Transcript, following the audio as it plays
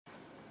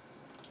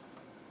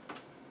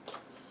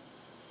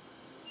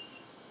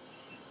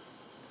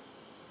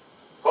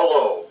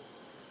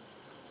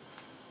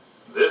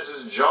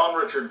John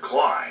Richard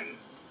Klein,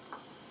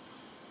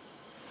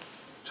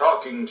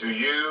 talking to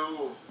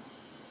you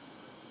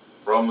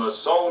from the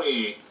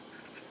Sony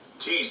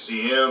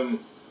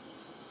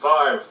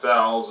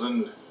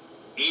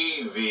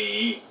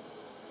TCM-5000EV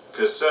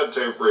cassette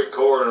tape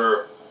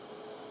recorder.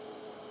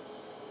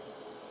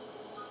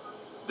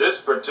 This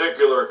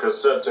particular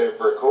cassette tape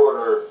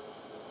recorder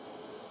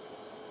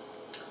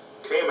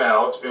came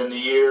out in the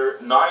year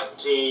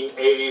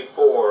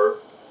 1984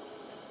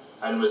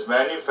 and was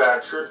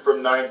manufactured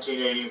from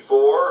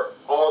 1984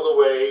 all the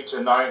way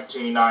to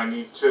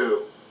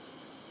 1992.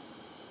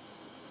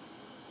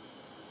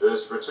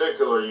 This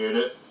particular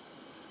unit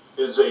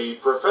is a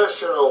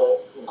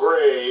professional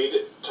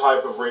grade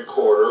type of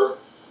recorder,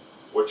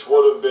 which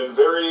would have been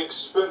very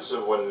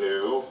expensive when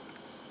new,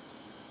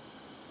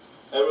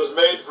 and was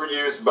made for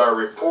use by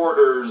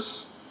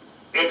reporters,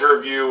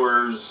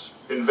 interviewers,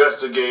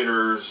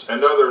 investigators,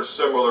 and other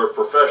similar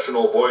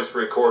professional voice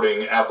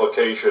recording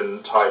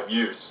application type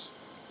use.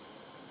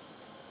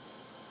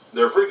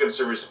 Their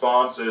frequency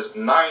response is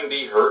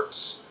 90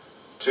 Hz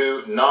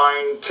to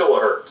 9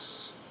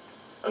 kHz,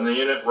 and the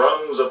unit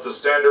runs at the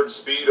standard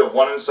speed of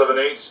 1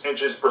 7/8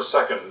 inches per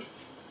second.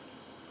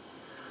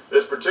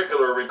 This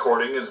particular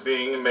recording is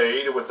being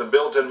made with the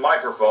built-in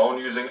microphone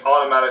using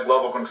automatic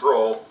level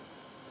control,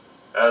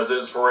 as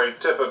is for a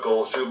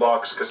typical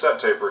shoebox cassette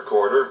tape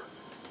recorder,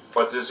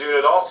 but this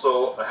unit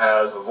also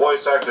has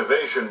voice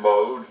activation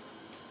mode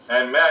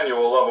and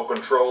manual level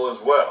control as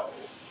well.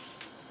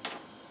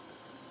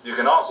 You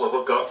can also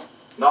hook up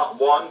not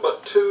one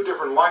but two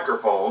different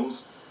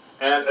microphones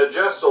and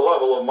adjust the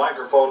level of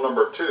microphone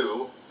number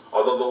 2,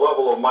 although the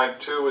level of mic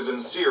 2 is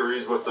in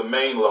series with the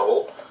main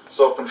level,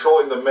 so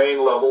controlling the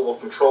main level will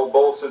control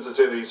both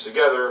sensitivities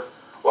together,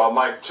 while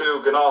mic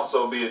 2 can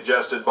also be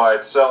adjusted by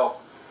itself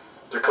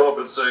to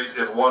compensate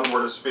if one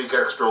were to speak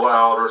extra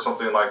loud or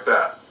something like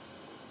that.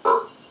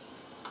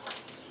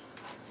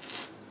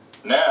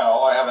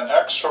 Now I have an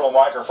external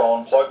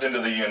microphone plugged into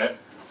the unit,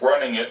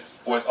 running it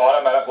with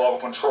automatic level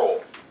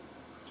control.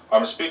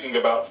 I'm speaking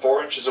about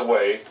 4 inches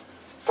away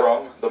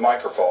from the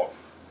microphone.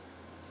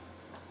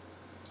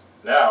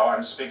 Now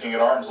I'm speaking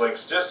at arm's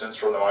length distance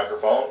from the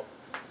microphone,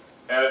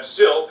 and it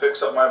still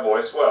picks up my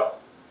voice well.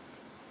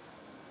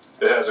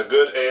 It has a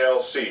good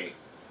ALC,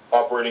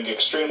 operating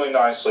extremely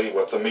nicely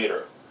with the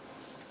meter.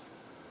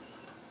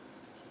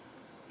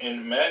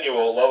 In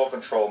manual level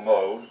control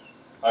mode,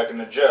 I can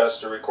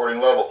adjust the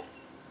recording level,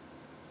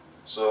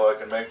 so I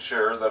can make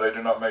sure that I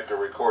do not make a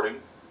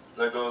recording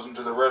that goes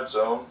into the red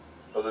zone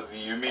of the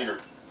VU meter.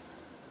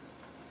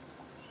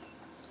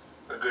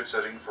 A good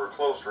setting for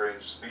close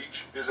range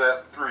speech is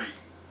at 3.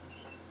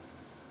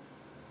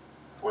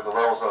 With the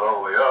level set all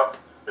the way up,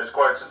 it's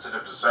quite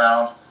sensitive to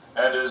sound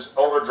and is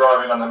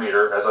overdriving on the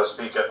meter as I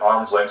speak at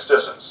arm's length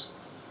distance.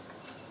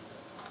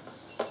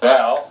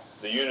 Now,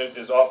 the unit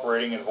is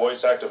operating in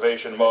voice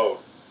activation mode.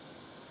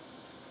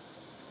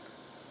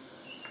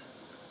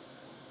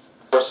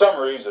 For some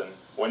reason,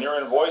 when you're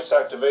in voice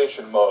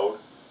activation mode,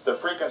 the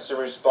frequency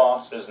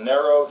response is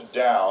narrowed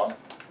down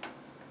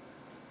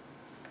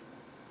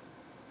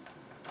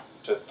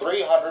to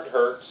 300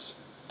 Hz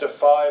to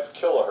 5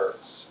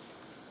 kHz.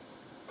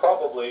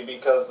 Probably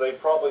because they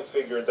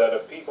figured that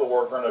if people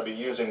were going to be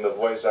using the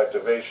voice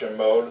activation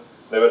mode,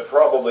 they would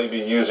probably be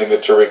using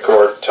it to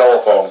record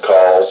telephone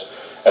calls,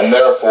 and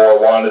therefore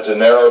wanted to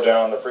narrow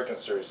down the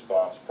frequency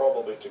response,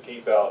 probably to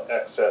keep out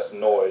excess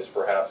noise,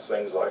 perhaps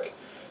things like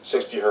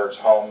 60 Hz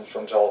hums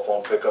from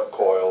telephone pickup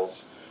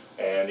coils,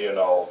 and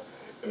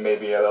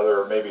maybe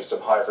some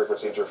high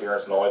frequency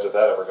interference noise if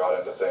that ever got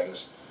into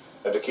things,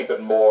 and to keep it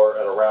more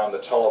at around the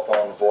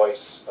telephone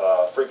voice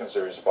frequency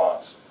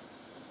response.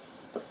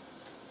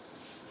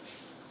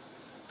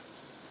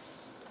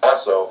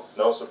 Also,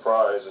 no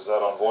surprise is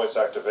that on voice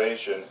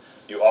activation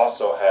you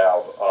also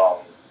have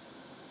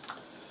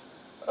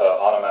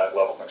automatic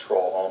level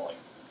control only.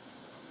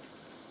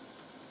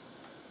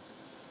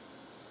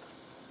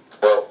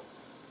 Well,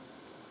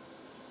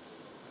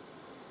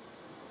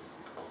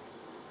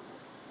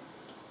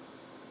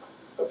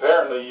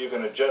 apparently you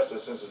can adjust the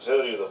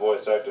sensitivity of the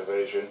voice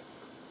activation,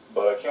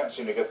 but I can't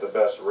seem to get the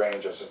best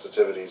range of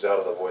sensitivities out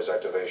of the voice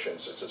activation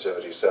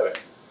sensitivity setting.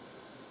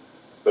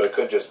 But it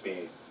could just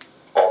be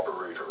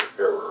operator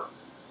error.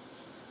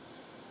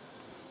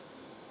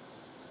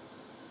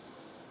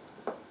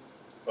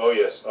 Oh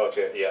yes,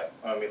 okay, yeah.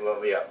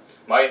 Yeah.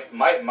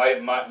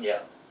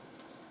 Yeah.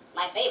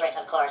 My favorite,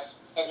 of course,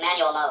 is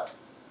manual mode.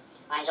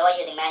 I enjoy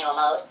using manual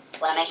mode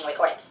when I'm making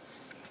recordings.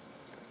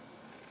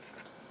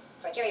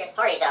 For curious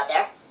parties out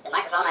there, the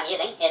microphone I'm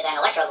using is an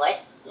Electro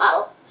Voice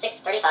model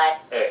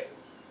 635A.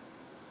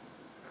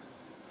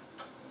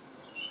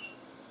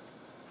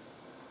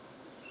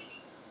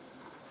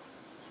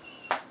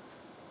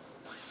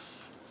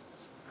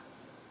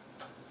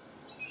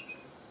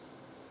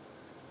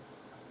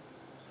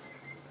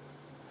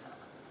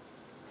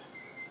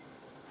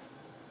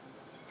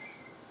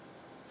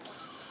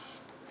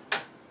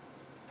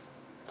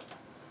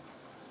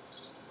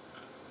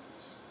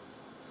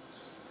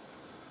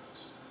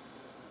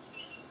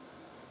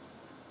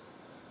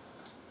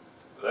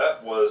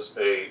 is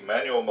a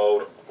manual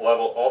mode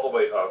level all the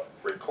way up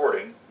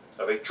recording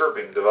of a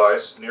chirping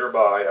device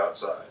nearby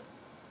outside.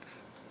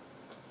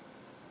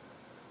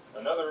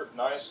 Another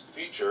nice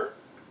feature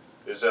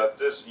is that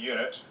this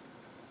unit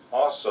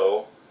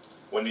also,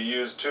 when you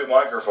use two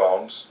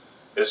microphones,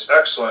 is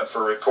excellent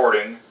for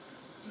recording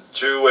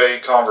two-way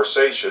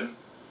conversation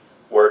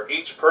where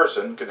each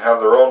person can have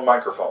their own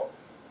microphone.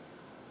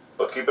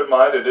 But keep in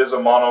mind it is a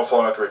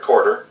monophonic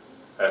recorder,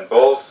 and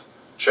both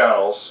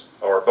channels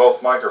or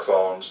both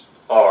microphones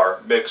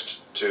are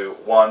mixed to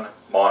one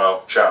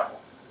mono channel.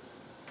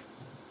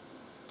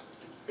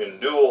 In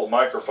dual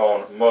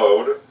microphone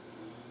mode,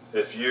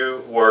 if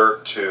you were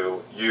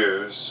to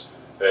use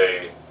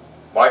a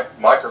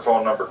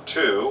microphone number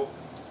 2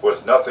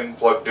 with nothing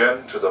plugged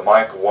in to the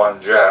mic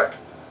 1 jack,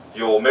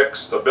 you will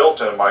mix the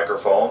built-in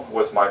microphone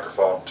with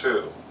microphone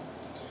 2.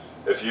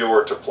 If you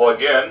were to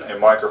plug in a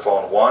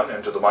microphone 1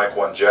 into the mic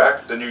 1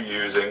 jack, then you're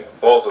using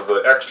both of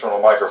the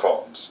external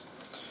microphones.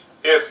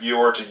 If you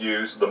were to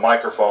use the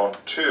microphone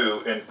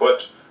 2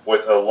 input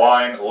with a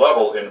line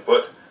level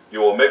input, you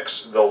will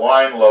mix the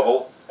line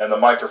level and the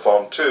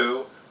microphone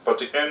 2, but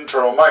the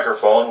internal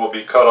microphone will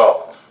be cut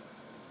off.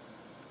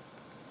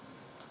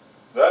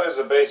 That is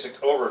a basic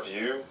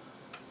overview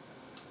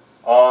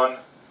on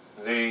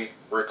the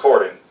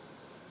recording.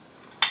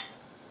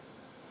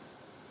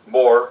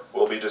 More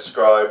will be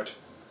described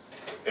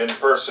in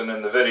person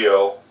in the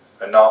video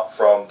and not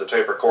from the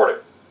tape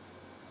recording.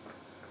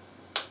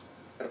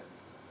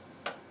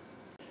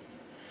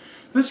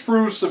 This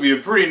proves to be a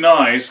pretty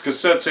nice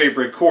cassette tape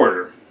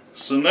recorder.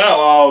 So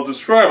now I'll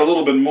describe a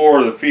little bit more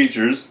of the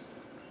features.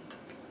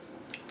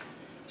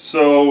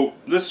 So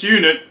this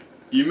unit,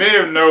 you may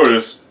have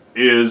noticed,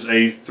 is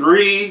a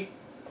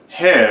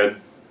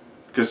 3-head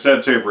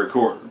cassette tape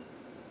recorder.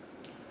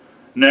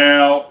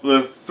 Now,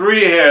 the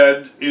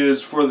 3-head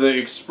is for the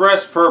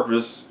express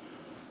purpose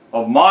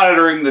of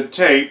monitoring the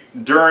tape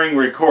during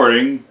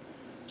recording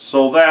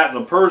so that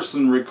the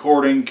person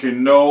recording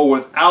can know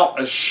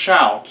without a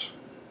shout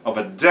of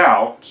a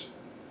doubt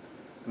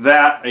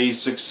that a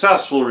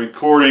successful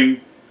recording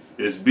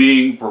is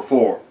being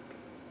performed.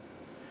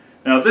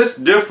 Now, this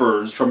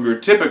differs from your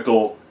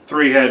typical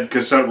 3-head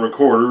cassette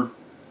recorder,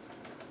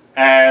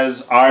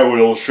 as I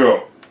will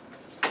show.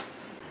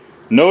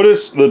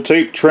 Notice the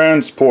tape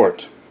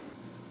transport.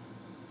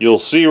 You'll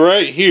see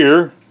right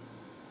here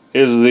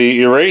is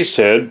the erase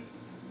head,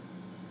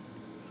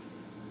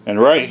 and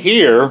right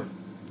here,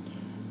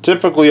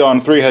 typically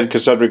on 3-head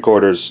cassette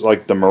recorders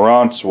like the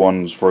Marantz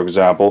ones, for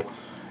example,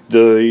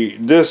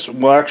 this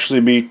will actually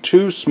be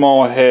 2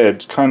 small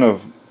heads kind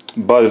of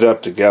butted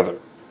up together.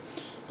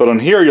 But on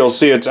here you'll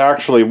see it's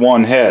actually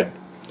 1 head.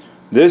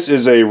 This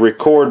is a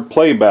record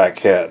playback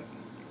head.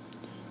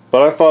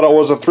 But I thought it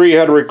was a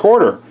 3-head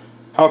recorder.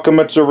 How come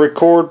it's a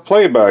record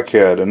playback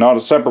head and not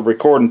a separate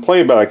record and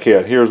playback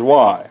head? Here's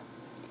why.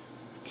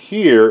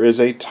 Here is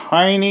a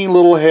tiny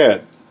little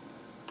head.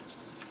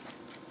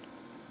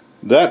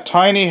 That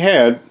tiny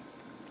head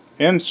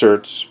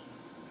inserts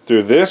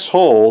through this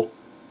hole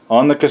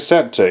on the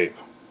cassette tape.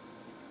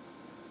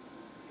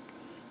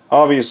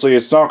 Obviously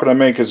it's not going to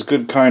make as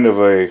good kind of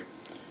a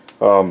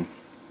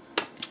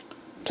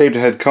tape to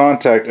head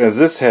contact as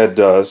this head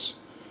does.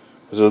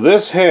 So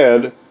this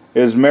head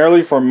is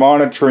merely for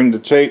monitoring the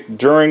tape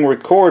during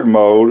record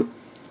mode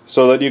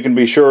so that you can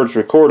be sure it's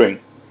recording.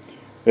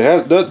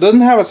 It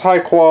doesn't have as high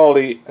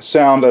quality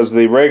sound as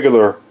the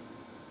regular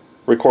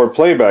record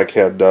playback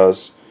head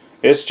does.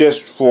 It's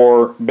just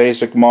for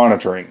basic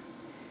monitoring.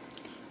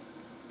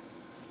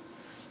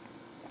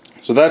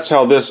 So that's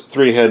how this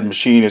 3-head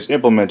machine is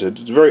implemented.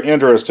 It's very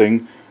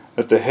interesting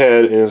that the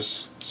head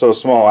is so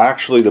small.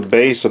 Actually, the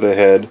base of the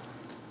head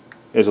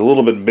is a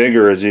little bit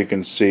bigger, as you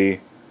can see,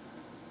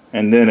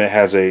 and then it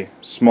has a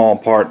small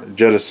part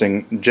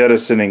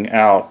jettisoning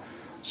out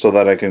so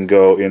that it can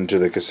go into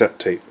the cassette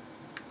tape.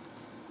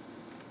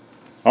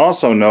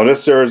 Also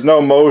notice there is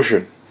no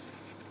motion.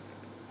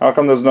 How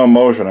come there's no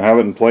motion? I have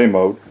it in play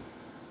mode.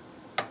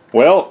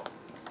 Well,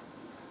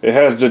 it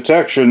has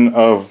detection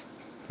of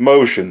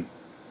motion.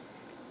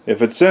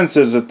 If it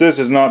senses that this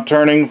is not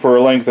turning for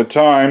a length of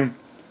time,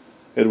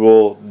 it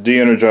will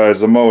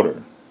de-energize the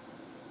motor.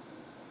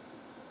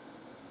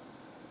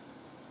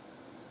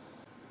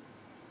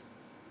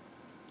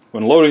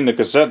 When loading the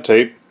cassette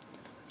tape,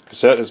 the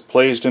cassette is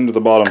placed into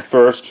the bottom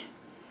first,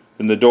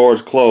 and the door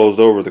is closed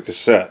over the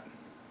cassette.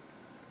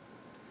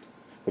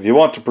 If you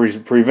want to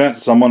prevent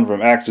someone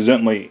from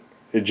accidentally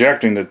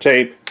ejecting the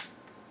tape,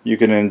 you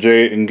can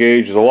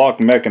engage the lock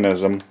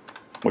mechanism,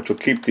 which will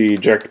keep the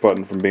eject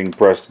button from being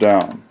pressed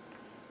down.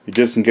 If you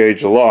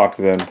disengage the lock,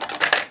 then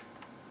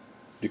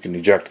you can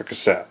eject the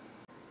cassette.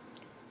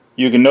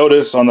 You can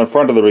notice on the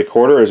front of the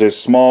recorder is a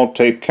small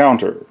tape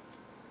counter.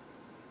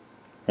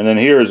 And then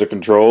here is the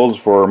controls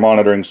for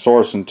monitoring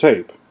source and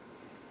tape.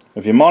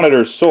 If you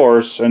monitor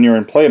source and you're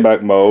in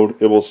playback mode,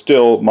 it will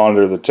still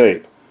monitor the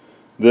tape.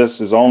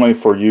 This is only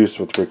for use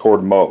with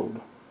record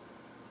mode.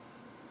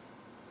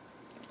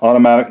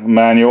 Automatic,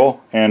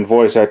 manual, and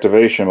voice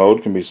activation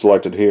mode can be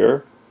selected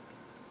here.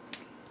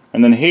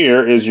 And then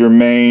here is your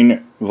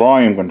main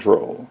volume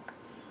control.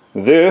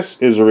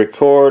 This is a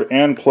record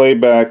and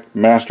playback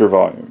master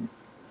volume.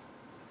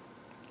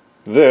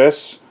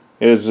 This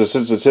is the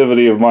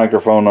sensitivity of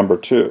microphone number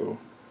 2.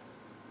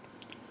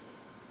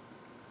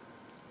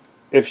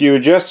 If you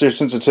adjust your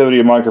sensitivity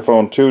of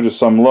microphone 2 to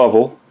some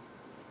level,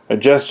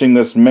 adjusting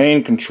this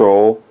main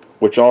control,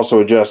 which also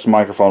adjusts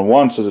microphone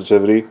 1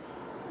 sensitivity,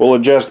 will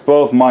adjust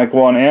both mic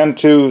 1 and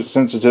 2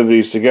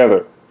 sensitivities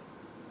together.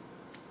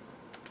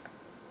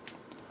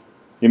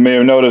 You may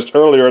have noticed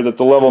earlier that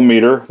the level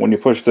meter, when you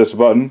push this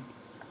button,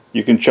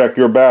 you can check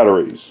your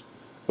batteries.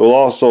 It will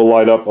also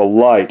light up a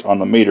light on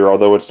the meter,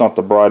 although it's not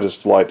the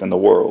brightest light in the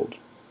world.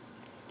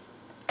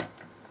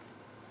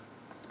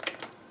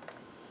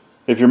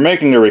 If you're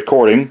making a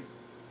recording,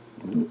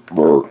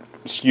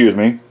 excuse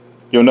me,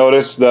 you'll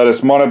notice that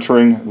it's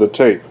monitoring the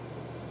tape.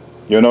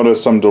 You'll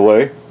notice some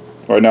delay.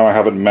 Right now I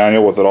have it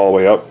manual with it all the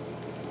way up.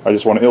 I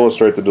just want to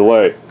illustrate the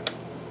delay.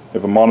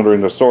 If I'm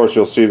monitoring the source,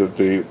 you'll see that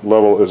the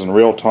level is in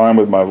real time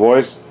with my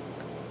voice,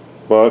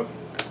 but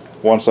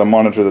once I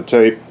monitor the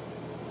tape,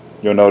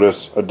 you'll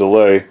notice a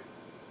delay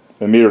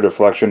in meter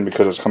deflection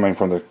because it's coming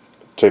from the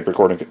tape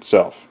recording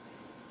itself.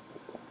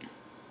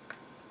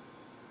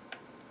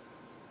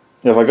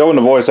 If I go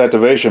into voice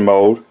activation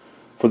mode,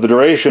 for the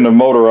duration of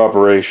motor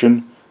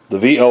operation, the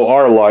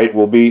VOR light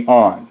will be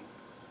on.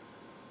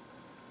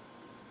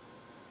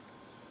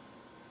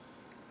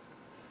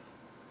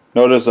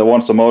 Notice that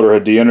once the motor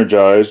had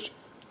de-energized,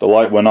 the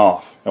light went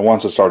off, and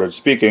once it started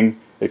speaking,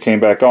 it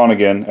came back on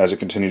again as it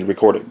continued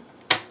recording.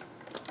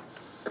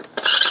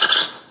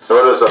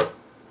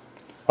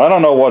 I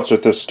don't know what's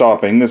with this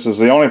stopping. This is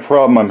the only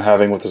problem I'm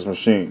having with this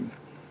machine.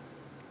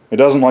 It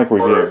doesn't like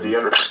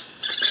review.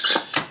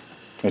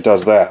 It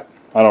does that.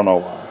 I don't know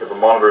why. If I'm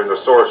monitoring the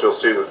source, you'll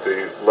see that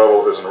the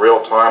level is in real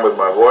time with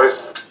my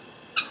voice.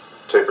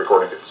 Tape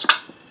recording gets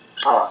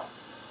on.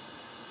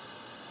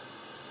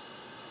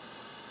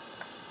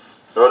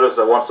 Notice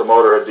that once the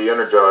motor had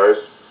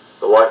de-energized,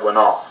 the light went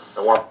off.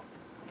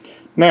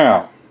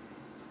 Now,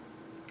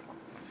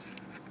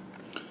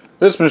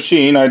 this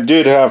machine, I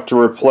did have to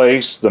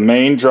replace the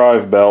main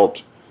drive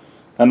belt,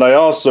 and I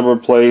also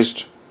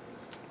replaced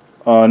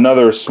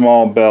another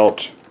small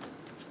belt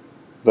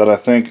that I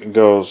think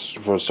goes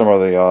for some of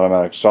the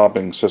automatic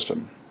stopping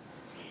system.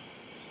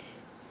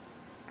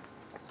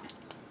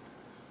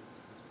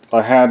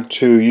 I had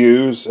to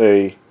use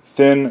a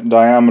thin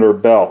diameter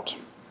belt.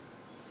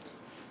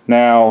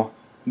 Now,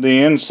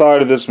 the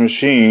inside of this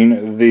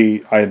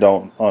machine, I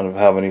don't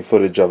have any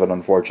footage of it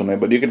unfortunately,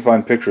 but you can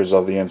find pictures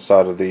of the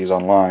inside of these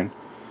online.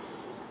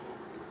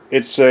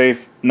 It's a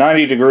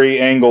 90-degree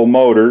angle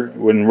motor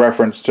in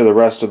reference to the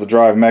rest of the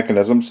drive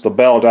mechanisms. The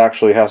belt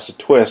actually has to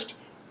twist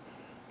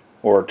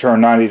or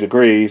turn 90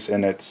 degrees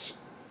in its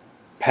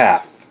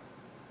path.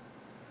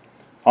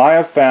 I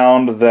have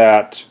found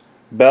that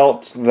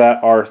belts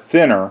that are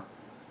thinner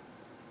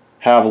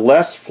have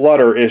less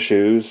flutter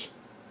issues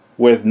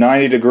with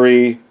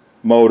 90-degree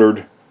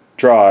motored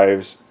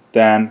drives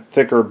than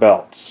thicker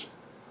belts.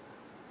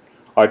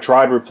 I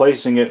tried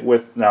replacing it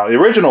with, now the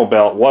original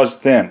belt was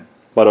thin,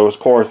 but of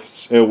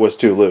course it was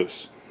too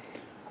loose.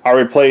 I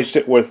replaced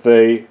it with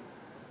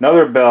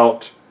another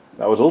belt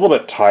that was a little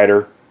bit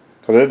tighter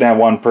because I didn't have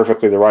one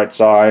perfectly the right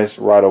size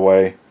right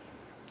away,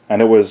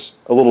 and it was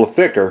a little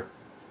thicker,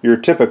 your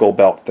typical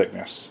belt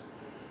thickness.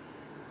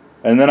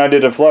 And then I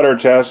did a flutter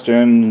test,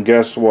 and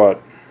guess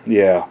what?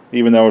 Yeah,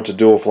 even though it's a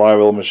dual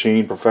flywheel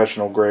machine,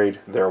 professional grade,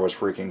 there was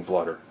freaking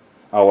flutter.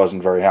 I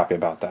wasn't very happy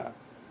about that.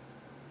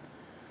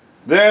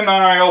 Then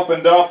I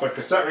opened up a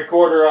cassette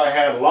recorder I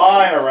had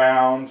lying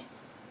around.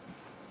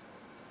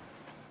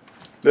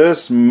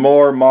 This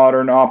more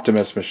modern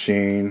Optimus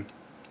machine,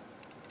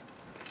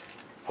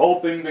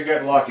 hoping to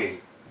get lucky.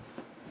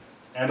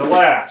 And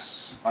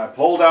alas, I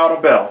pulled out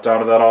a belt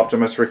out of that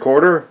Optimus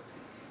recorder,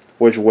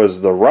 which was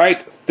the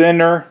right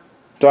thinner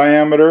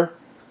diameter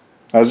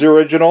as the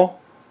original,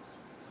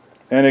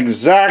 and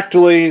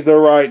exactly the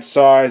right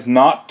size,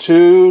 not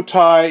too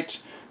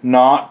tight,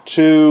 not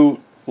too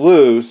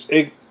loose.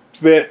 It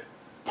fit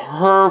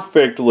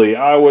perfectly.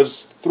 I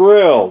was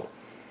thrilled.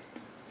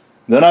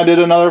 Then I did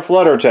another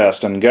flutter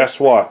test, and guess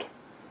what?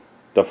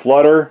 The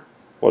flutter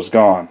was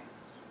gone.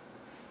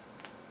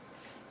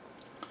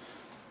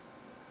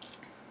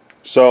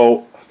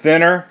 So,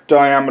 thinner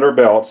diameter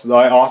belts.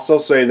 I also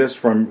say this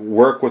from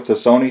work with the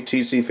Sony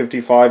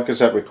TC-5000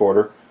 cassette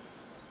recorder.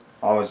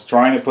 I was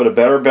trying to put a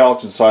better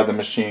belt inside the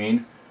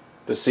machine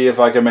to see if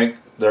I could make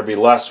there be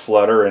less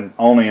flutter, and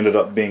only ended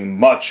up being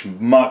much,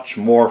 much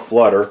more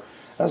flutter,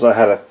 as I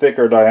had a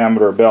thicker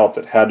diameter belt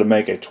that had to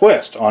make a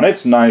twist on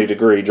its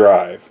 90-degree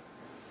drive.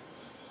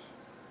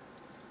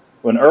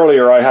 When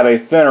earlier I had a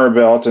thinner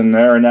belt in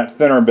there, and that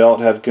thinner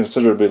belt had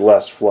considerably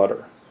less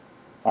flutter.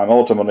 I'm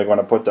ultimately going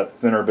to put that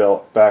thinner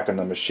belt back in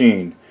the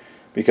machine,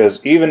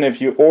 because even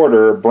if you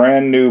order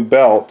brand new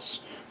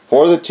belts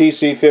for the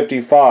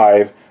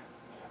TC-5000,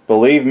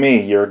 believe me,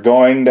 you're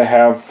going to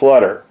have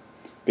flutter,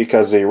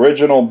 because the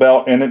original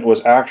belt in it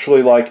was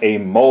actually like a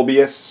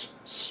Mobius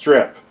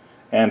strip,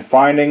 and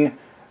finding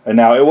And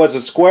now it was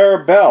a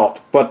square belt,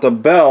 but the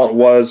belt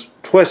was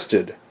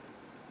twisted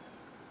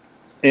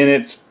in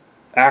its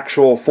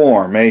actual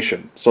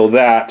formation so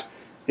that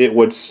it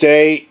would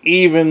stay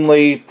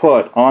evenly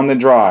put on the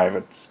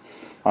drive.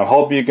 I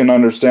hope you can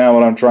understand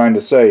what I'm trying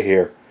to say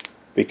here.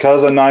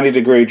 Because a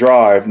 90-degree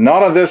drive,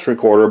 not of this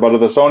recorder, but of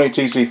the Sony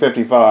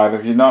TC-5000,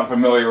 if you're not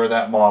familiar with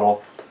that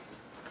model,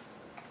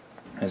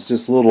 it's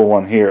this little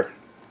one here.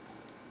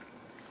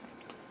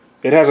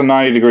 It has a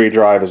 90-degree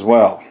drive as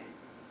well.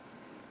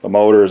 The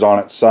motor is on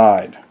its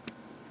side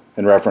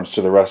in reference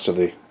to the rest of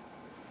the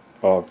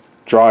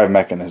drive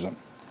mechanism,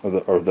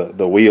 or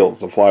the wheels,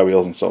 the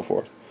flywheels and so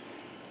forth.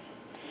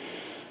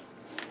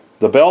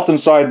 The belt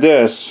inside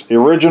this, the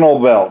original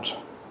belt,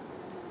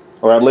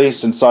 or at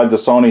least inside the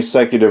Sony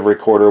Executive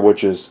recorder,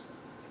 which is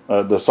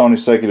the Sony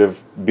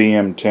Executive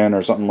BM10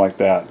 or something like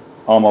that,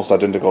 almost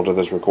identical to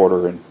this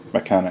recorder in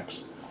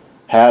mechanics,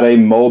 had a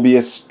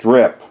Mobius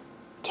strip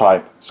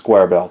type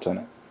square belt in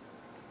it.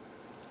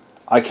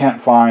 I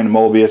can't find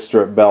Mobius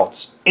strip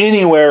belts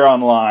anywhere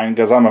online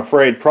because I'm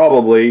afraid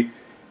probably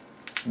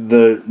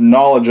the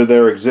knowledge of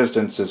their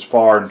existence is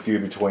far and few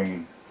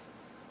between.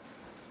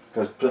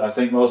 Because I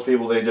think most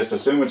people, they just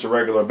assume it's a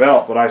regular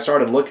belt, but I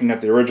started looking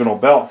at the original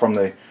belt from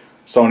the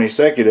Sony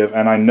Executive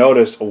and I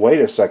noticed,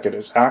 wait a second,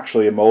 it's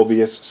actually a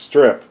Mobius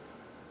strip.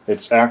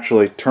 It's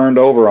actually turned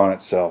over on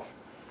itself.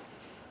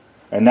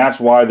 And that's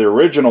why the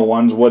original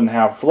ones wouldn't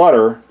have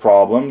flutter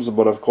problems,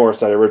 but of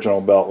course that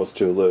original belt was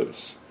too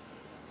loose.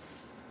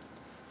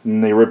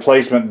 And the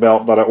replacement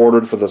belt that I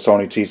ordered for the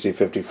Sony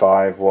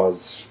TC-5000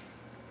 was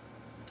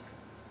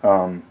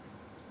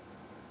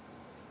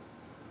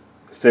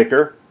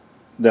thicker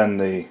than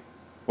the,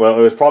 well,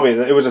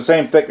 it was the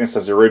same thickness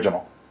as the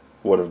original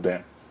would have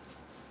been,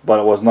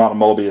 but it was not a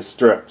Mobius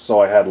strip, so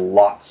I had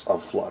lots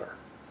of flutter.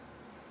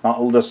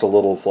 Not just a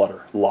little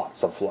flutter,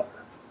 lots of flutter.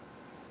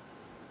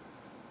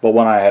 But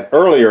when I had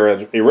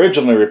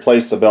originally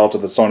replaced the belt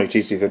of the Sony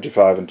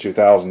TC-5000 in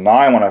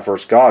 2009 when I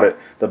first got it,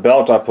 the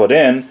belt I put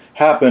in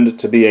happened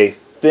to be a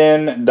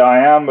thin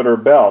diameter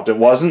belt. It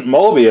wasn't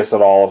Mobius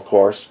at all, of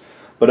course,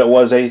 but it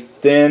was a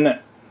thin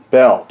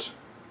belt.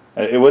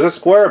 It was a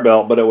square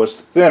belt, but it was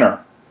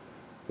thinner.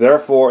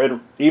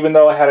 Therefore, even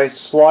though it had a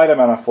slight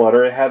amount of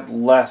flutter, it had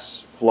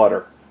less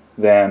flutter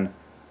than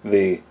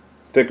the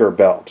thicker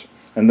belt.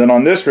 And then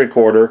on this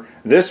recorder,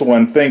 this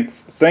one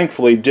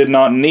thankfully did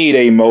not need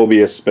a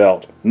Mobius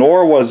belt,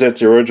 nor was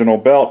its original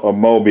belt a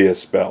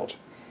Mobius belt.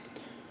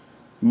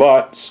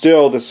 But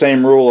still, the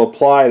same rule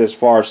applied as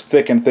far as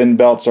thick and thin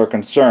belts are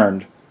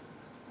concerned.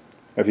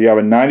 If you have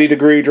a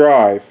 90-degree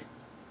drive,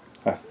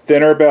 a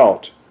thinner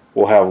belt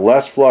will have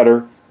less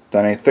flutter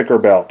than a thicker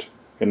belt,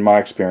 in my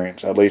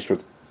experience, at least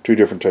with two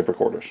different tape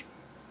recorders.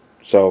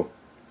 So,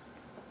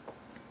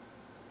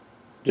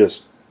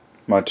 just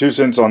my 2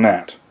 cents on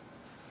that.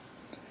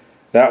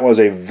 That was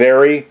a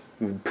very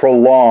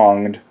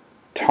prolonged,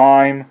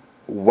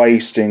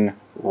 time-wasting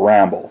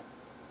ramble.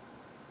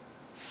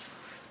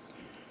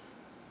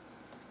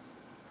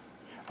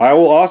 I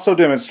will also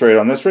demonstrate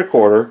on this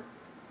recorder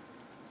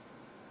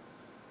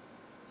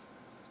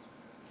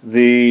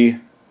the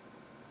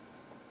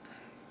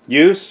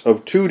use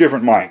of two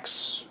different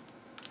mics.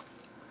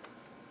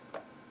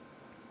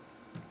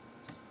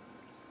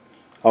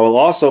 I will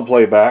also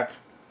play back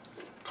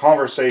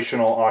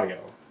conversational audio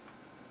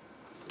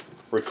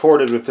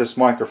recorded with this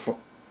microphone.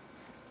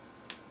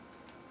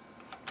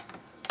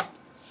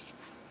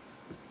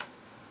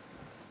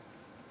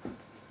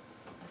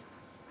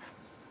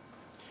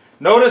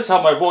 Notice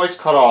how my voice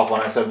cut off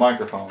when I said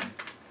microphone,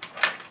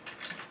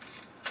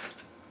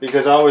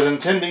 because I was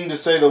intending to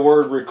say the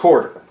word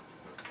recorder,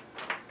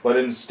 but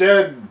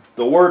instead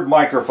the word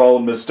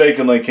microphone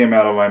mistakenly came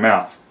out of my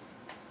mouth.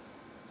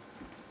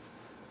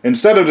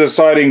 Instead of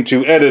deciding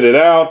to edit it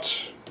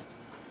out,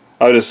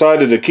 I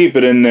decided to keep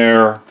it in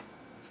there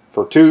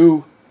for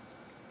two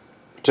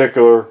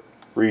particular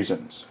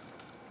reasons.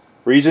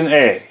 Reason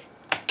A,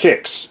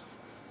 kicks.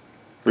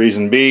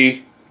 Reason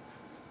B,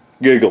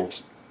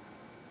 giggles.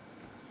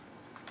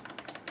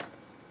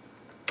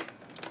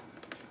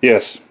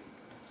 Yes.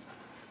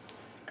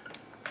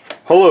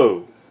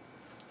 Hello.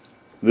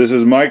 This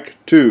is mic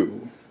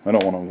 2. I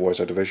don't want to voice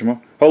activation mode.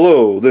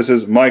 Hello, this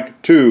is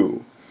mic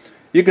 2.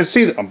 You can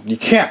see you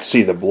can't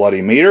see the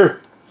bloody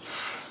meter.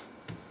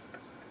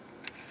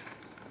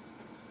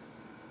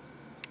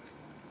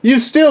 You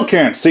still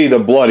can't see the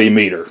bloody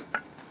meter.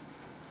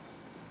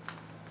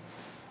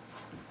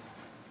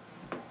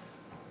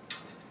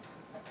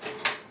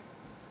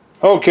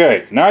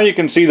 Okay, now you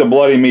can see the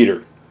bloody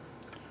meter.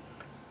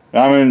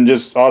 I'm in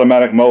just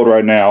automatic mode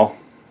right now,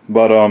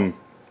 but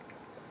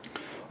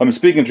I'm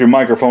speaking through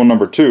microphone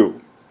number 2.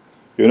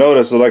 You'll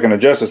notice that I can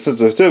adjust the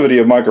sensitivity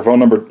of microphone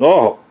number...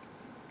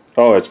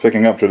 Oh, it's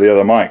picking up through the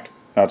other mic.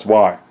 That's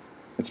why.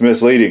 It's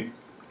misleading.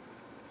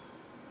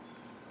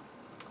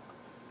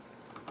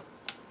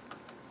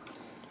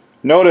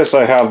 Notice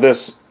I have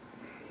this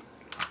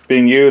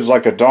being used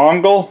like a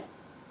dongle.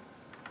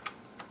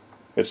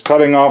 It's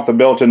cutting off the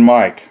built-in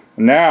mic.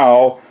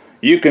 Now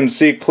you can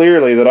see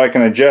clearly that I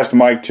can adjust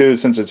mic 2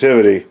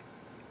 sensitivity.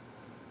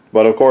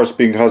 But of course,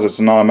 because it's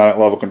an automatic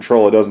level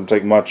control, it doesn't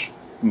take much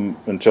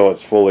until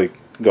it's fully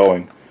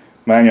going.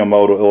 Manual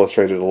mode will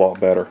illustrate it a lot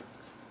better.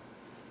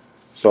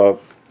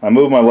 So I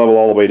move my level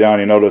all the way down.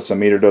 You notice the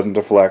meter doesn't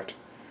deflect.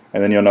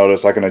 And then you'll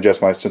notice I can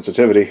adjust my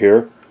sensitivity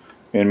here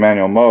in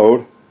manual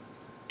mode.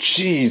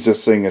 Jeez,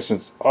 this thing is...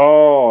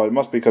 Oh, it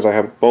must be because I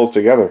have both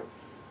together.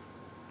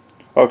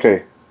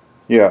 Okay.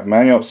 Yeah,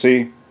 manual.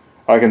 See,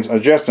 I can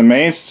adjust the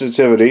main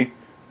sensitivity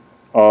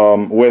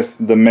with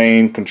the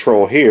main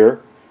control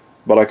here.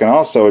 But I can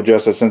also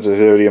adjust the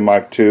sensitivity of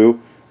mic 2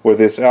 with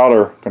its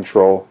outer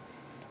control.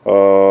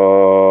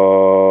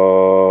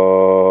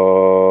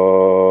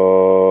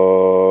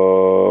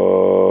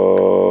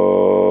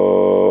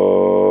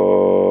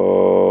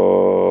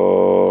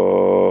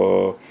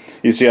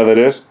 You see how that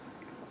is?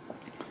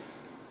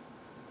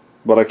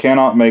 But I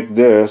cannot make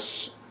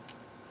this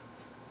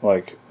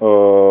like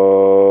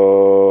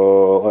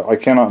I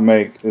cannot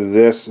make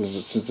this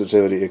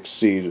sensitivity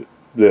exceed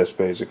this,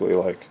 basically,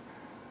 like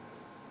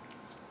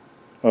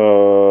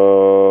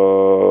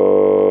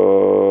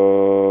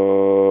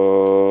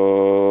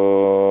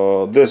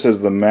this is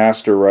the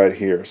master right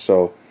here.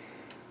 So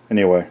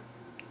anyway,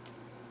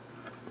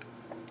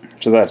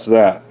 so that's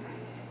that.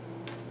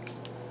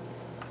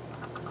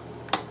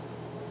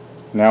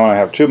 Now when I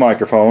have two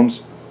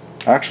microphones,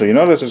 actually, you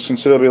notice it's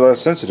considerably less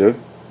sensitive.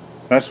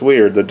 That's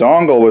weird. The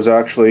dongle was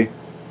actually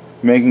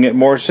making it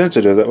more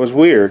sensitive. That was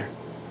weird.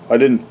 I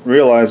didn't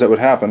realize that would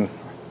happen.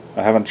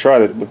 I haven't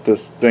tried it with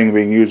this thing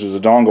being used as a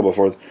dongle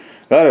before.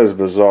 That is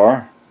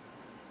bizarre.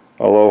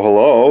 Hello,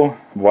 hello.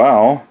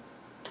 Wow.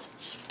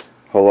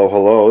 Hello,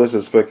 hello. This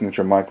is speaking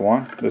through mic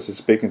 1. This is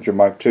speaking through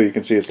mic 2. You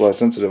can see it's less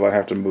sensitive. I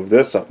have to move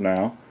this up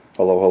now.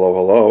 Hello, hello,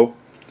 hello.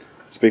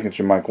 Speaking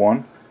through mic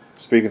 1.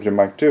 Speaking through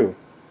mic 2.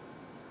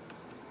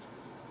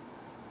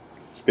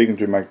 Speaking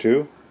through mic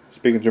 2.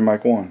 Speaking through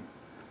mic 1.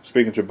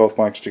 Speaking through both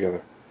mics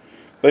together.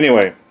 But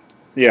anyway,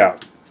 yeah.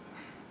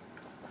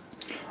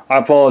 I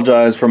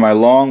apologize for my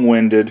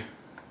long-winded,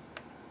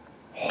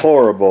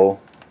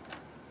 horrible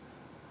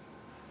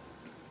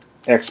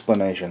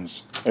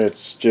explanations.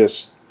 It's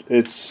just,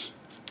 I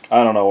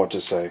don't know what to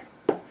say.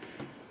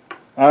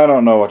 I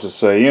don't know what to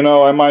say. You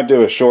know, I might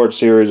do a short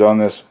series on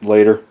this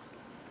later.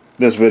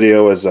 This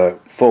video is a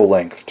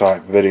full-length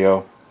type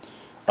video.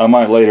 I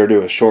might later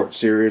do a short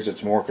series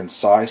that's more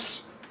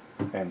concise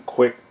and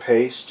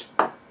quick-paced,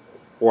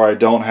 where I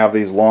don't have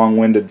these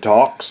long-winded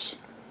talks.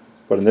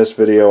 But in this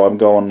video, I'm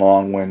going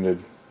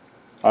long-winded.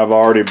 I've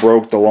already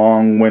broke the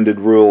long-winded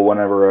rule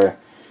whenever I,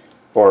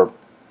 or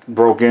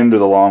broke into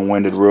the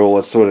long-winded rule,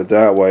 let's put it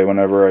that way,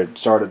 whenever I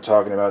started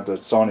talking about the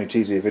Sony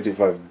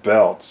TCM-50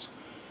 belts.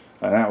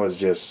 And that was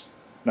just,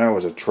 that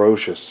was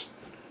atrocious.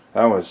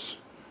 That was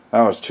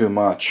too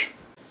much.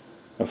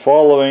 The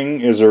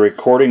following is a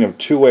recording of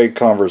two-way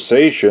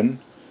conversation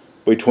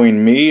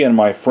between me and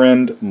my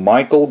friend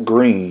Michael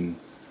Green.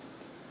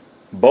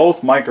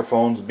 Both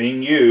microphones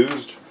being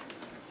used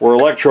were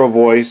Electro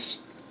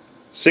Voice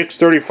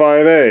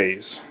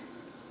 635As.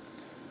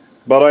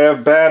 But I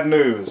have bad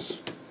news.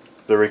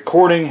 The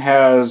recording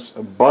has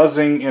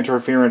buzzing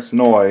interference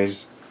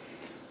noise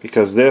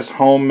because this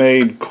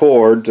homemade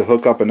cord to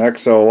hook up an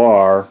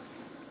XLR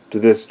to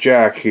this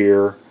jack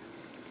here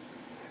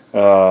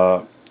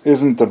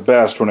isn't the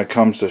best when it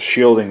comes to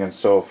shielding and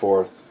so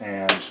forth,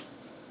 and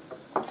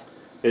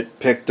it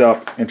picked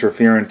up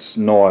interference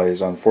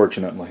noise,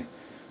 unfortunately.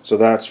 So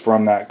that's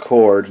from that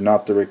cord,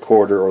 not the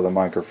recorder or the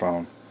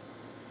microphone.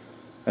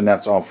 And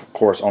that's, of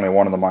course, only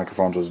one of the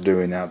microphones was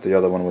doing that. The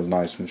other one was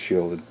nice and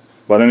shielded.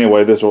 But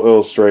anyway, this will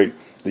illustrate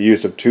the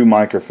use of two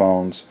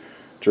microphones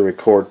to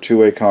record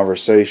two-way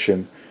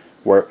conversation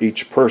where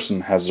each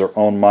person has their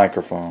own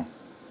microphone.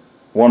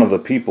 One of the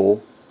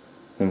people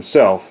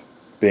himself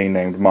being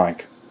named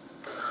Mike.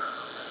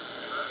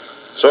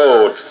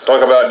 So,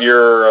 talk about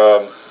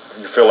your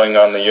filling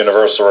on the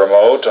universal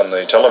remote and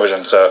the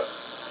television set.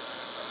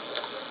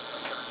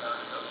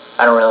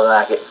 I don't really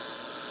like it.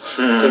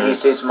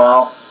 TV's too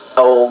small,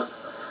 old,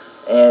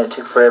 and it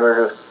took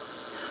forever to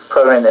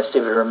program that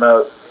stupid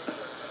remote.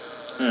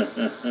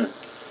 The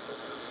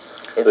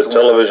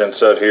television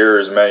set here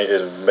is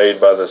made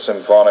by the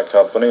Symphonic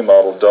Company,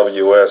 model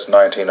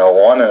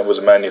WS1901, and it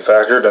was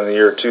manufactured in the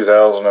year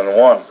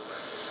 2001.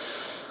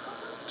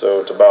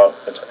 So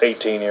it's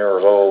 18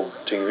 years old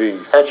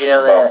TV. How'd you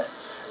know that?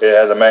 It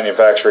had the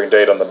manufacturing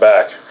date on the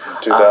back,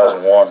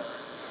 2001.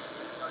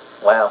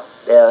 Wow,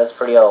 yeah, that's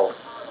pretty old.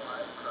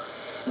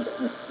 It's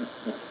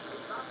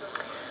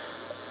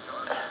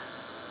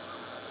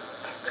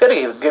got to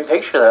give a good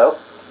picture, though.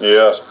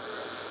 Yes.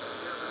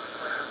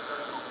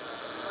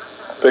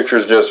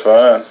 Picture's just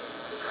fine.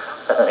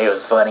 It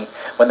was funny.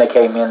 When they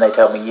came in, they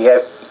told me,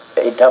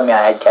 it told me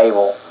I had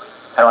cable.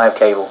 I don't have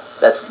cable.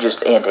 That's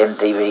just antenna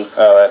TV.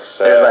 Oh, that's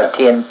sad. There's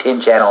like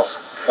 10 channels.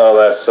 Oh,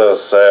 that's so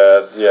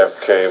sad. You have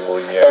cable,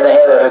 yeah. And they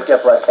have it hooked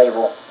up like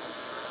cable.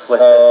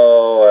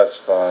 Oh, that's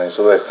funny.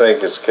 So they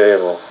think it's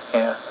cable.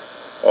 Yeah.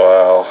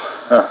 Wow.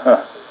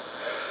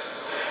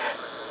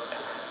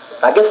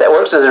 I guess that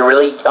works as a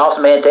really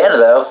awesome antenna,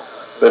 though.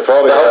 They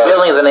probably The whole have,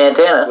 building is an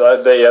antenna. I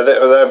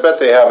bet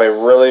they have a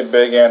really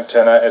big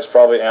antenna. It's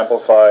probably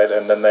amplified,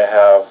 and then they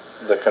have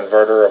the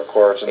converter, of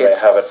course, and they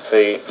have it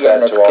fed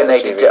and it's to all the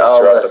connected TVs to all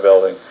throughout the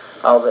building.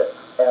 All the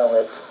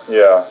outlets.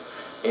 Yeah.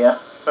 Yeah.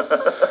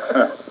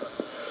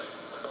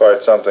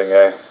 Quite something,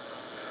 eh?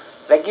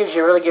 That gives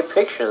you a really good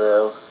picture,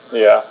 though.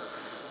 Yeah.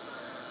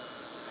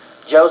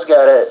 Joe's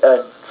got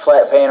a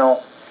flat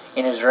panel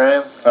in his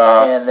room,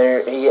 and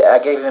I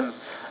gave him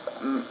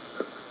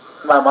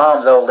my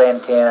mom's old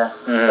antenna,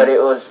 but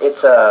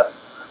it's all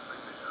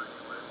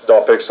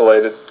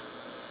pixelated.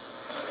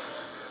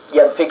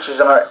 Yeah, the pictures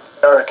are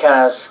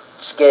kind of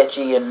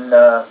sketchy and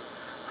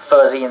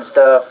fuzzy and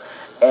stuff,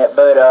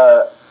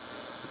 but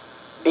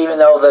even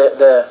though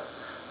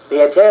the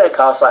antenna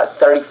cost like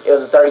it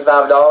was a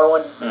 $35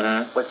 one,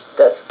 which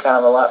that's kind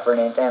of a lot for an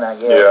antenna, I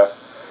guess. Yeah.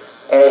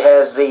 And it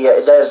has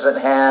it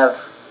doesn't have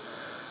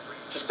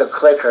just a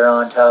clicker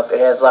on top. It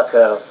has like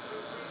a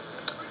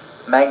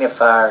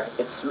magnifier.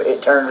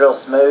 It turns real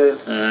smooth,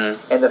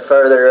 and the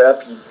further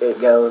up it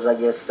goes, I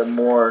guess, the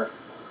more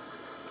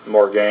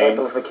gain,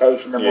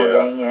 amplification, the more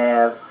gain you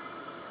have.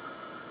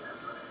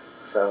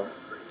 So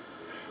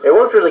it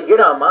worked really good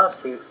on mine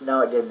too.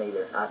 No, it didn't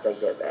either. I take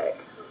that back.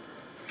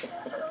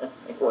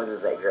 It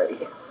wasn't that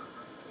great.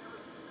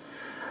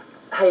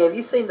 Hey, have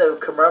you seen the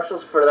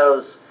commercials for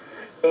those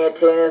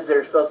antennas that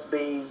are supposed to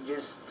be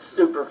just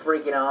super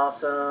freaking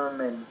awesome,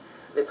 and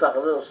it's like a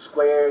little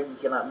square and you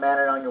can like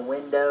mount it on your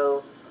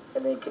window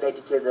and then connect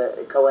it to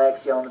the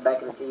coaxial on the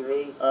back of the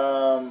TV?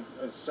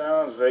 It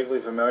sounds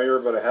vaguely familiar,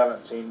 but I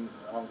don't think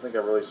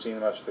I've really seen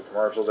much of the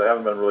commercials. I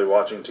haven't been really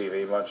watching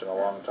TV much in a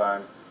long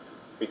time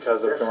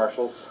because of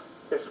commercials.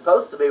 They're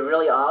supposed to be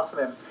really awesome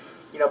and,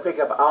 you know, pick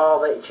up all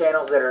the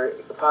channels that are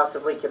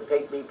possibly can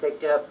be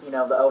picked up, you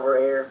know, the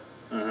over-air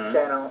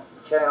channel.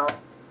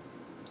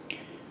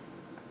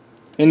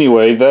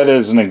 Anyway, that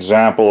is an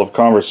example of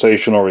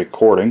conversational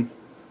recording.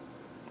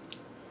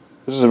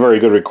 This is a very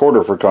good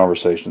recorder for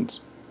conversations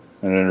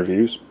and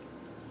interviews.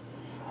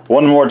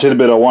 One more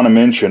tidbit I want to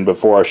mention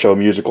before I show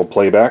musical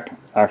playback.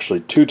 Actually,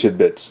 two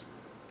tidbits.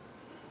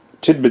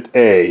 Tidbit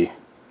A.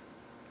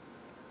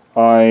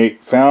 I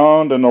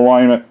found an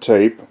alignment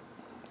tape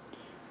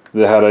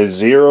that had a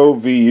 0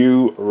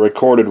 VU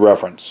recorded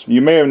reference.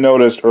 You may have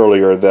noticed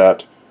earlier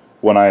that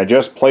when I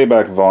adjust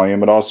playback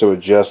volume, it also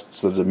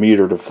adjusts the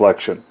meter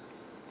deflection.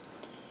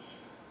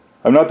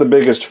 I'm not the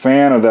biggest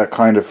fan of that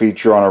kind of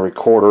feature on a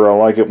recorder. I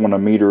like it when a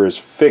meter is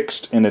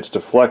fixed in its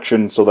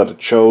deflection so that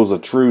it shows the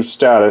true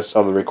status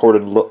of the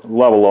recorded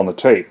level on the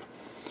tape.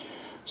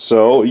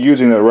 So,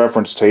 using that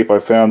reference tape, I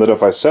found that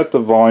if I set the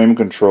volume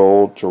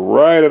control to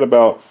right at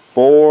about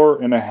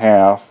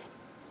 4.5,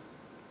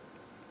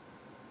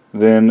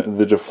 then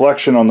the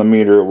deflection on the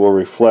meter will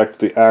reflect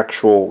the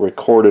actual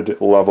recorded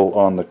level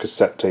on the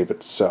cassette tape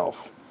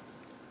itself.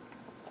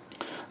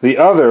 The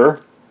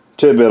other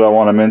tidbit I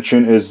want to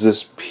mention is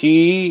this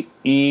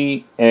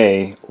PEA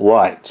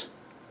light.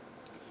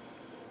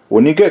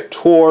 When you get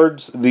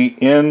towards the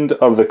end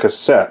of the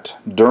cassette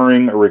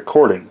during a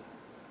recording,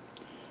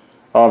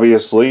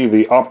 obviously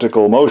the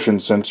optical motion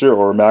sensor,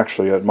 or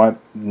actually it's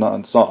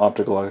not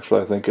optical,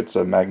 actually I think it's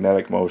a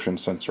magnetic motion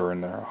sensor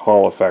in there,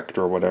 Hall effect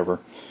or whatever.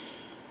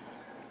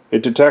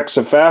 It detects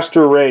a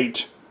faster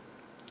rate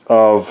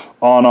of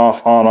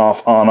on-off,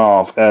 on-off,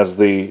 on-off as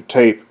the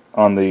tape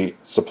on the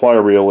supply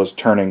reel is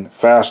turning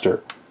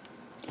faster.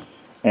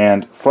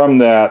 And from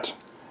that,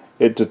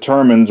 it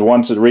determines,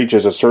 once it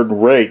reaches a certain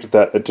rate,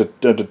 that it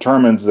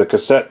determines the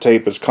cassette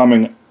tape is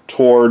coming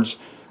towards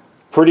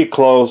pretty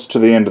close to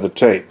the end of the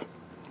tape.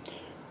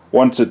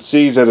 Once it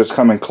sees that it's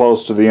coming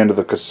close to the end of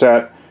the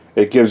cassette,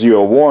 it gives you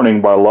a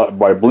warning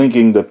by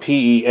blinking the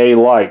PEA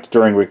light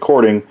during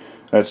recording,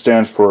 and it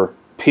stands for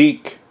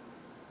peak,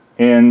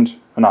 end,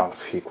 not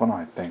peak, what am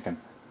I thinking?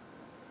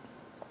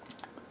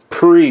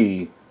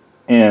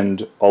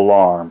 Pre-end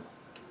alarm.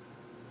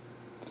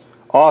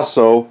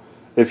 Also,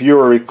 if you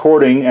are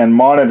recording and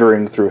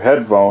monitoring through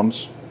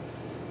headphones,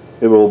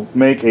 it will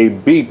make a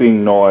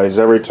beeping noise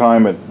every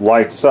time it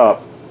lights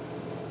up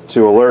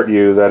to alert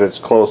you that it's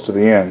close to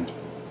the end.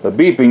 The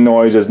beeping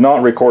noise is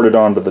not recorded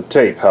onto the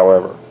tape,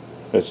 however.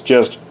 It's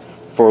just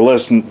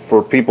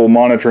for people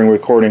monitoring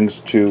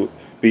recordings to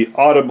be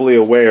audibly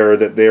aware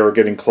that they are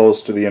getting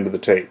close to the end of the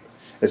tape.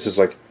 It's just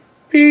like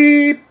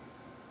beep,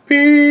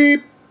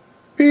 beep,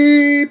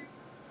 beep,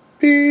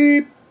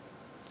 beep.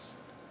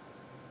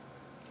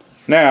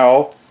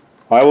 Now,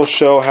 I will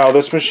show how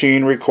this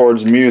machine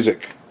records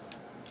music.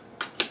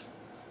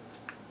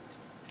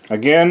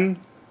 Again,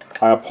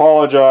 I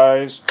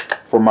apologize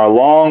for my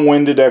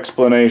long-winded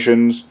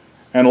explanations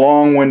and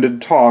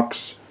long-winded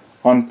talks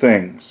on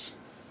things.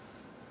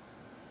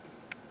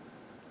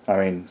 I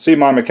mean, see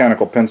My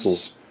Mechanical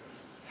Pencils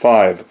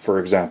 5, for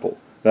example.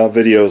 That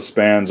video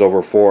spans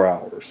over 4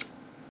 hours.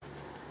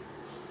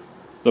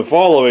 The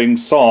following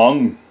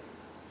song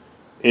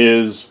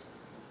is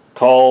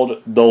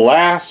called The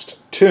Last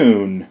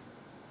Tune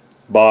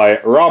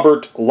by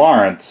Robert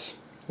Lawrence.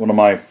 one of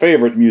my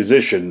favorite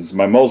musicians,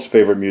 my most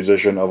favorite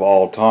musician of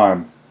all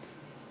time.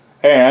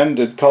 And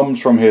it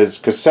comes from his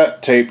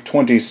cassette tape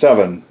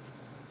 27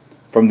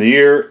 from the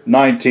year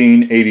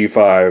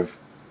 1985.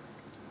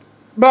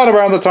 About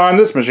around the time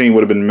this machine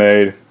would have been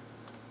made.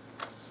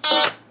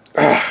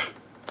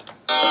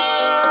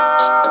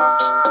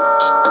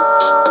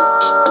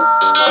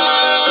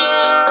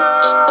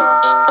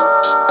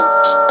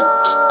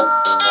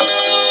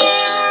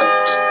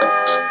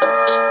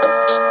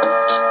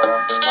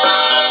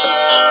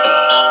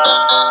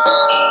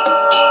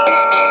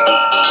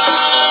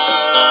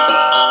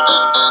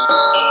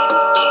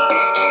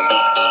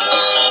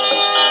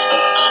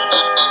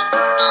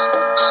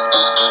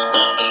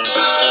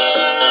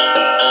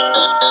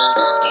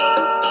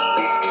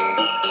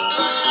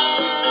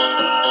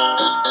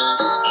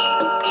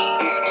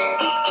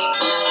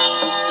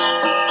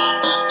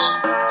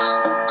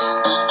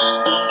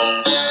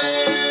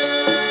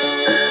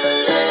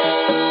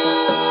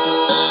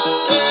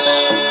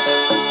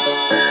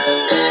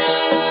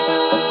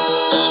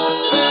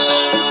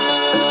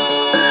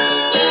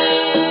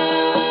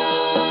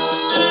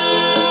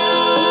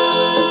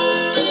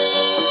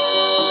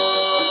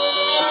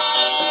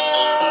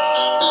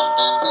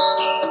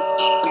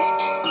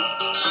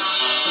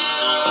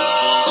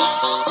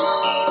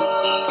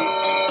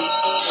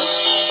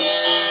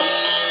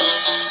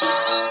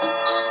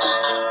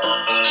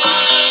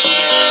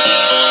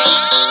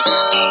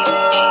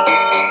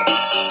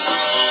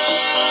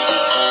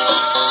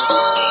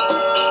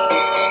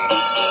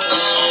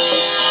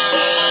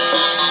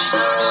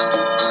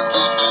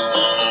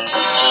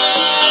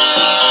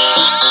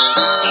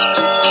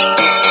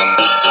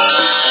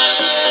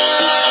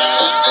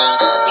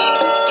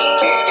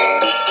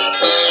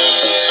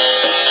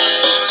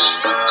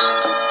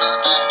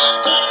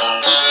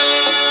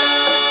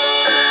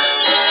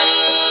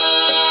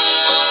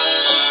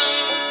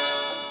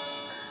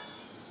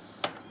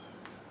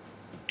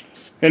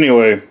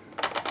 Anyway,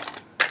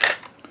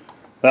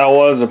 that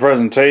was a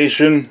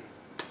presentation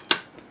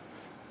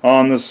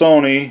on the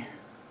Sony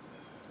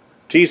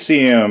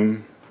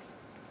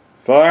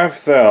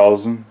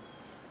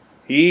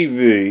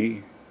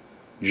TCM-5000EV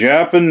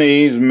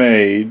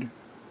Japanese-made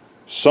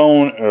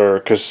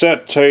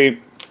cassette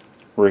tape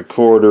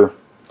recorder.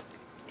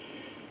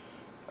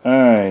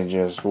 I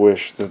just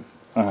wish that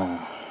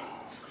I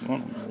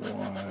don't know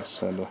why I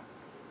said to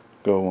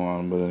go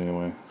on, but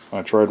anyway.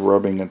 I tried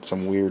rubbing at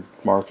some weird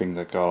marking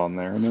that got on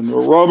there, and then the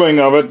rubbing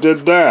of it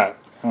did that.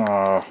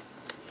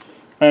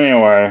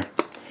 Anyway,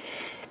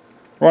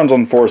 runs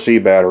on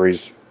 4C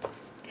batteries.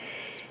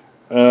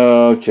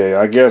 Okay,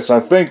 I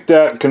think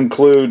that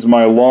concludes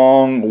my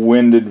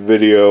long-winded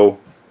video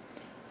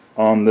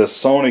on this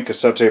Sony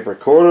cassette tape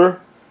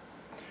recorder.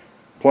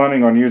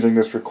 Planning on using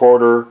this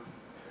recorder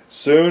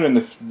soon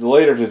and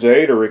later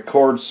today to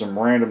record some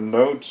random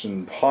notes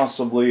and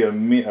possibly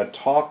a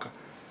talk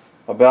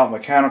about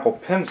mechanical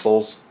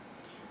pencils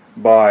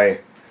by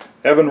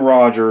Evan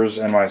Rogers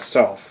and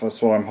myself.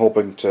 That's what I'm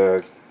hoping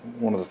to,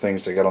 one of the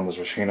things to get on this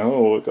machine.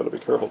 Oh, I've got to be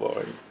careful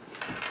though.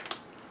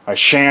 I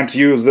shan't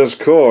use this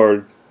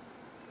cord.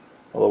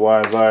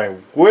 Otherwise I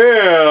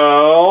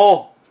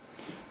will,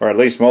 or at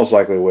least most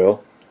likely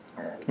will,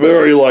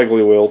 very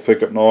likely will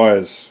pick up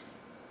noise.